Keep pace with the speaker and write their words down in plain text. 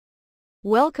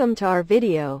Welcome to our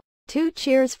video. 2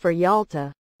 Cheers for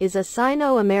Yalta. Is a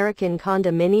Sino-American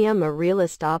condominium a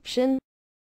realist option?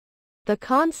 The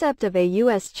concept of a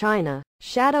U.S.-China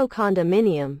shadow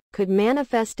condominium could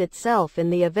manifest itself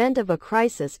in the event of a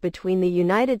crisis between the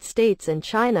United States and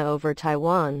China over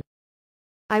Taiwan.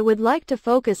 I would like to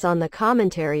focus on the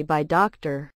commentary by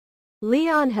Dr.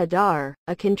 Leon Hadar,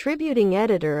 a contributing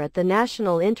editor at the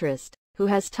National Interest, who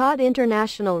has taught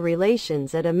international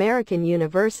relations at American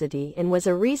University and was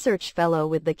a research fellow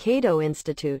with the Cato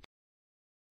Institute,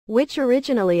 which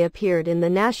originally appeared in the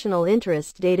National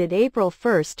Interest dated April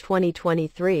 1,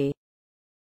 2023.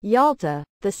 Yalta,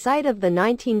 the site of the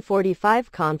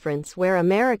 1945 conference where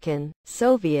American,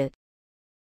 Soviet,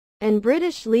 and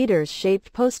British leaders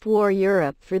shaped post-war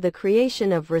Europe through the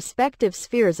creation of respective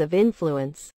spheres of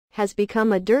influence, has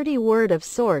become a dirty word of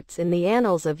sorts in the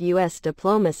annals of U.S.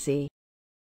 diplomacy.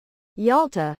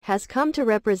 Yalta has come to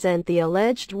represent the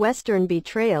alleged Western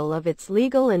betrayal of its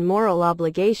legal and moral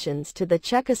obligations to the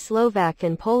Czechoslovak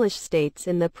and Polish states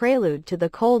in the prelude to the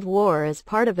Cold War as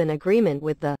part of an agreement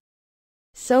with the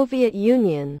Soviet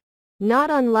Union. Not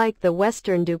unlike the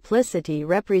Western duplicity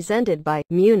represented by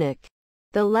Munich.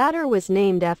 The latter was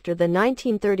named after the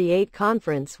 1938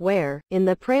 conference where, in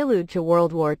the prelude to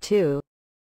World War II,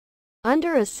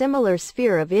 under a similar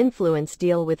sphere of influence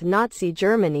deal with Nazi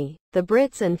Germany, the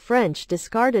Brits and French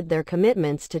discarded their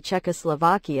commitments to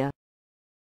Czechoslovakia.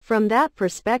 From that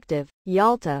perspective,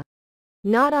 Yalta,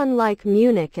 not unlike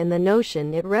Munich and the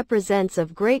notion it represents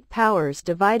of great powers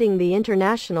dividing the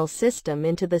international system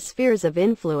into the spheres of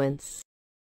influence,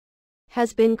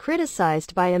 has been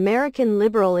criticized by American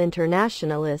liberal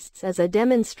internationalists as a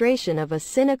demonstration of a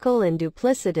cynical and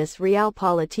duplicitous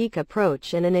realpolitik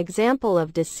approach and an example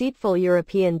of deceitful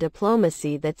European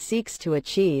diplomacy that seeks to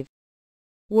achieve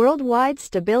worldwide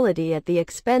stability at the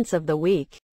expense of the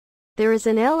weak. There is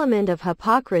an element of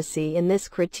hypocrisy in this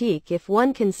critique if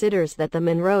one considers that the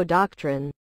Monroe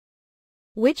Doctrine,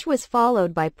 which was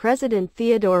followed by President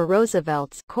Theodore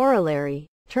Roosevelt's corollary,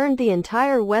 turned the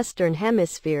entire Western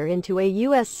Hemisphere into a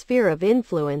U.S. sphere of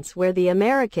influence where the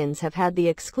Americans have had the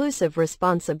exclusive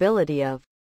responsibility of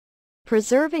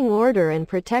preserving order and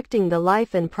protecting the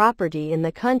life and property in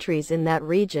the countries in that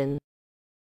region.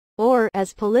 Or,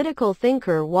 as political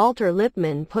thinker Walter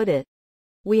Lippmann put it,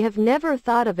 we have never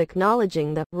thought of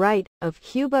acknowledging the right of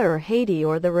Cuba or Haiti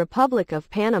or the Republic of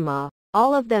Panama,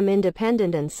 all of them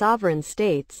independent and sovereign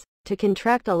states, to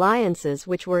contract alliances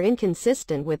which were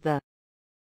inconsistent with the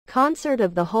concert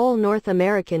of the whole North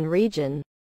American region.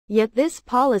 Yet this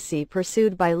policy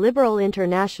pursued by liberal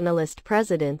internationalist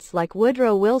presidents like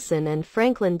Woodrow Wilson and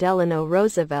Franklin Delano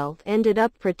Roosevelt ended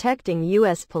up protecting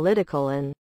U.S. political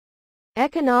and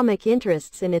economic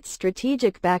interests in its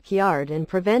strategic backyard and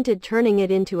prevented turning it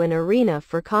into an arena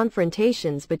for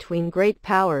confrontations between great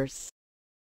powers.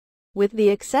 With the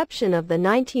exception of the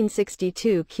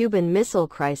 1962 Cuban Missile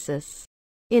Crisis,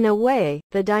 in a way,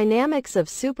 the dynamics of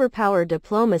superpower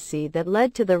diplomacy that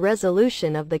led to the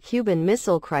resolution of the Cuban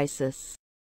Missile Crisis,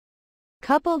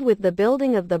 coupled with the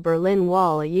building of the Berlin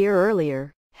Wall a year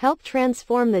earlier, helped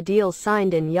transform the deal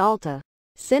signed in Yalta,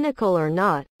 cynical or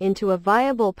not, into a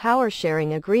viable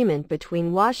power-sharing agreement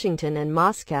between Washington and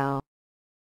Moscow.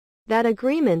 That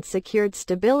agreement secured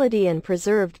stability and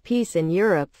preserved peace in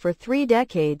Europe for 3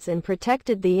 decades and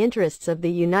protected the interests of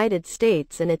the United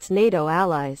States and its NATO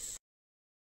allies.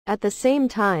 At the same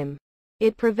time,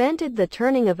 it prevented the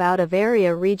turning of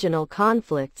out-of-area regional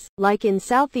conflicts, like in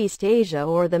Southeast Asia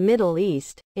or the Middle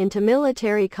East, into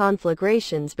military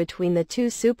conflagrations between the two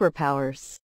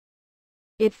superpowers.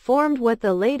 It formed what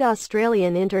the late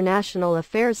Australian international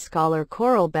affairs scholar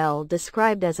Coral Bell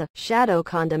described as a shadow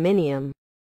condominium.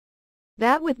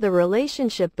 That with the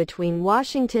relationship between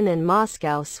Washington and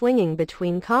Moscow swinging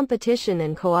between competition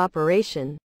and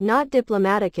cooperation, not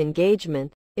diplomatic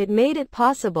engagement, it made it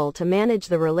possible to manage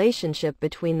the relationship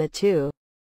between the two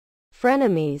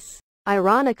frenemies.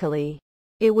 Ironically,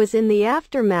 it was in the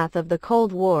aftermath of the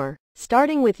Cold War,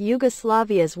 starting with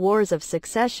Yugoslavia's wars of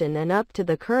succession and up to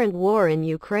the current war in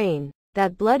Ukraine,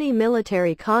 that bloody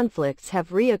military conflicts have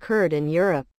reoccurred in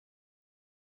Europe.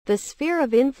 The sphere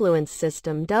of influence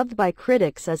system dubbed by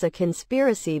critics as a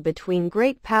conspiracy between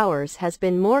great powers has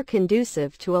been more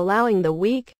conducive to allowing the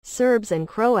weak, Serbs and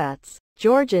Croats,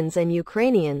 Georgians and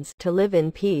Ukrainians, to live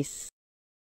in peace.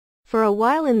 For a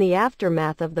while in the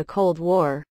aftermath of the Cold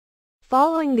War,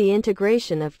 following the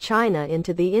integration of China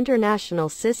into the international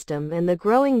system and the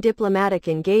growing diplomatic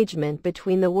engagement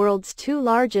between the world's 2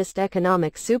 largest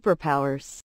economic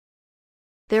superpowers,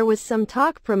 There was some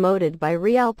talk promoted by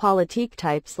realpolitik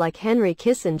types like Henry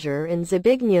Kissinger and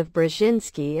Zbigniew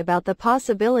Brzezinski about the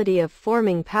possibility of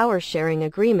forming power-sharing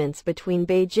agreements between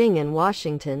Beijing and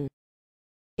Washington.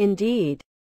 Indeed,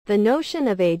 the notion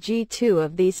of a G2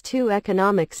 of these two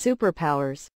economic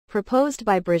superpowers, proposed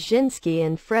by Brzezinski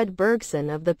and Fred Bergson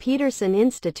of the Peterson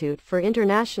Institute for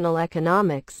International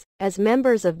Economics, as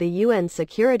members of the UN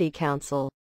Security Council,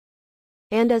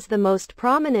 and as the most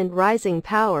prominent rising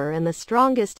power and the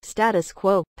strongest status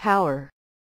quo power,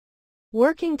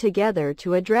 working together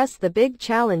to address the big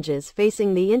challenges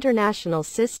facing the international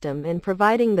system and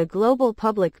providing the global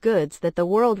public goods that the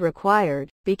world required,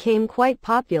 became quite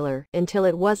popular until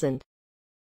it wasn't.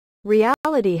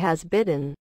 Reality has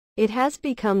bitten. It has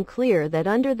become clear that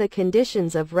under the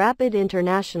conditions of rapid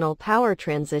international power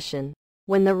transition,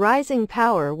 when the rising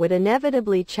power would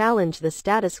inevitably challenge the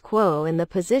status quo and the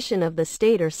position of the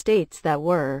state or states that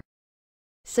were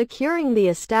securing the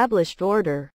established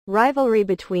order, rivalry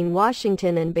between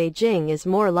Washington and Beijing is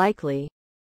more likely.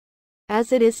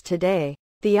 As it is today,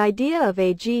 the idea of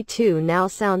a G2 now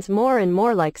sounds more and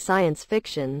more like science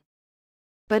fiction.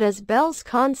 But as Bell's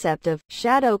concept of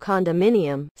shadow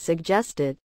condominium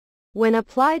suggested, when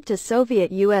applied to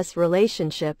Soviet-US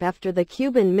relationship after the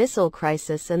Cuban Missile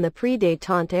Crisis and the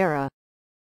pre-détente era,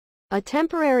 a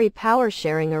temporary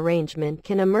power-sharing arrangement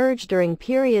can emerge during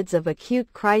periods of acute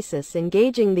crisis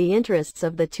engaging the interests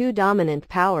of the two dominant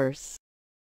powers.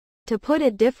 To put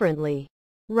it differently,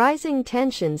 rising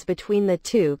tensions between the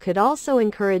two could also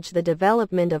encourage the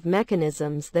development of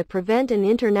mechanisms that prevent an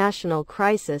international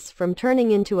crisis from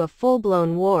turning into a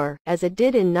full-blown war, as it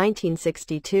did in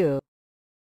 1962.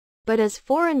 But as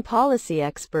foreign policy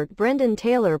expert Brendan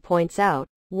Taylor points out,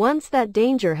 once that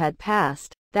danger had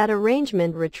passed, that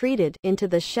arrangement retreated into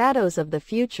the shadows of the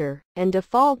future, and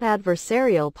default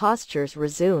adversarial postures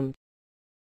resumed.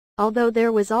 Although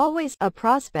there was always a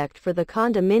prospect for the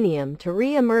condominium to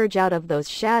re-emerge out of those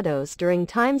shadows during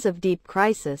times of deep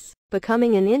crisis,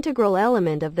 becoming an integral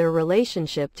element of their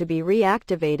relationship to be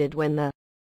reactivated when the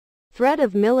threat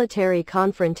of military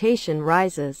confrontation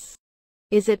rises.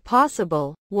 Is it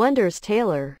possible, wonders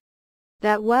Taylor,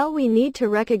 that while we need to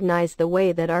recognize the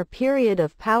way that our period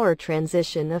of power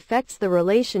transition affects the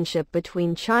relationship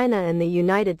between China and the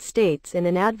United States in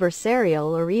an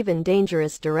adversarial or even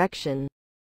dangerous direction,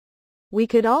 we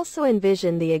could also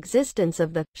envision the existence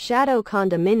of the shadow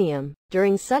condominium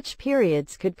during such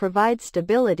periods could provide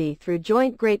stability through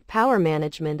joint great power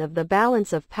management of the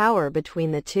balance of power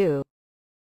between the two.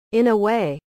 In a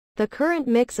way, the current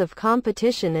mix of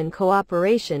competition and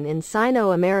cooperation in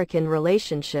Sino-American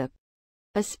relationship,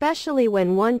 especially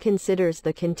when one considers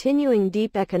the continuing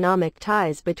deep economic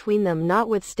ties between them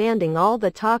notwithstanding all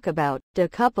the talk about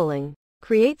decoupling,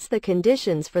 creates the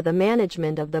conditions for the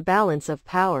management of the balance of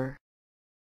power.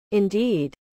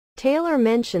 Indeed, Taylor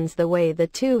mentions the way the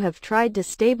two have tried to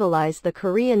stabilize the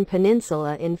Korean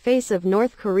peninsula in face of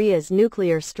North Korea's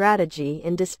nuclear strategy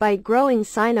and despite growing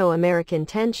Sino-American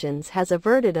tensions has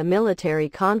averted a military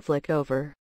conflict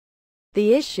over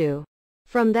the issue.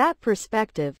 From that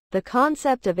perspective, the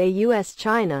concept of a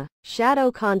US-China shadow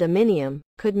condominium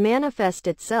could manifest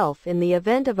itself in the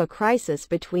event of a crisis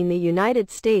between the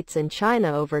United States and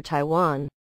China over Taiwan.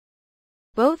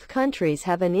 Both countries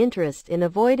have an interest in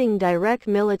avoiding direct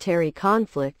military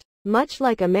conflict, much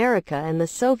like America and the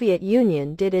Soviet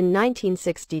Union did in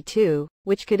 1962,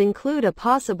 which could include a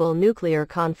possible nuclear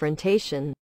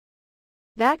confrontation.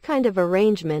 That kind of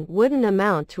arrangement wouldn't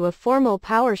amount to a formal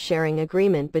power-sharing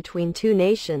agreement between two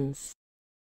nations.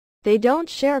 They don't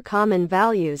share common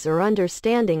values or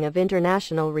understanding of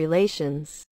international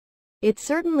relations. It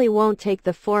certainly won't take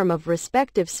the form of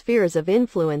respective spheres of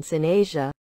influence in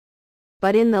Asia.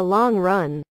 But in the long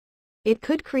run, it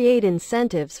could create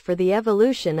incentives for the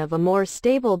evolution of a more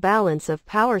stable balance of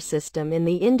power system in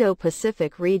the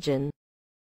Indo-Pacific region.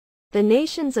 The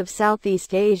nations of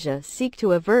Southeast Asia seek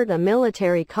to avert a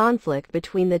military conflict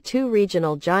between the two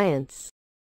regional giants.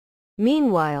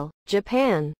 Meanwhile,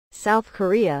 Japan, South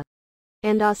Korea,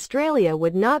 and Australia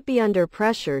would not be under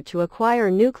pressure to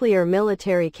acquire nuclear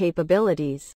military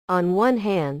capabilities, on one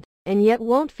hand, and yet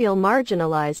won't feel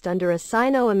marginalized under a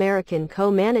Sino-American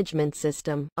co-management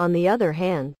system, on the other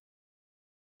hand.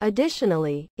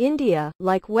 Additionally, India,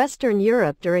 like Western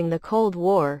Europe during the Cold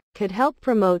War, could help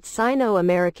promote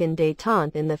Sino-American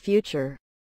détente in the future.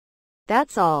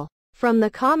 That's all. From the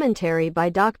commentary by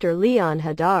Dr. Leon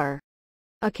Hadar,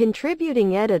 a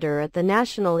contributing editor at the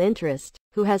National Interest,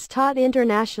 who has taught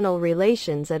international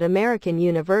relations at American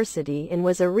University and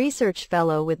was a research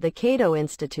fellow with the Cato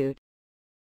Institute,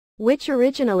 which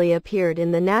originally appeared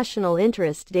in the National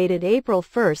Interest dated April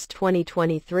 1,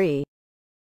 2023.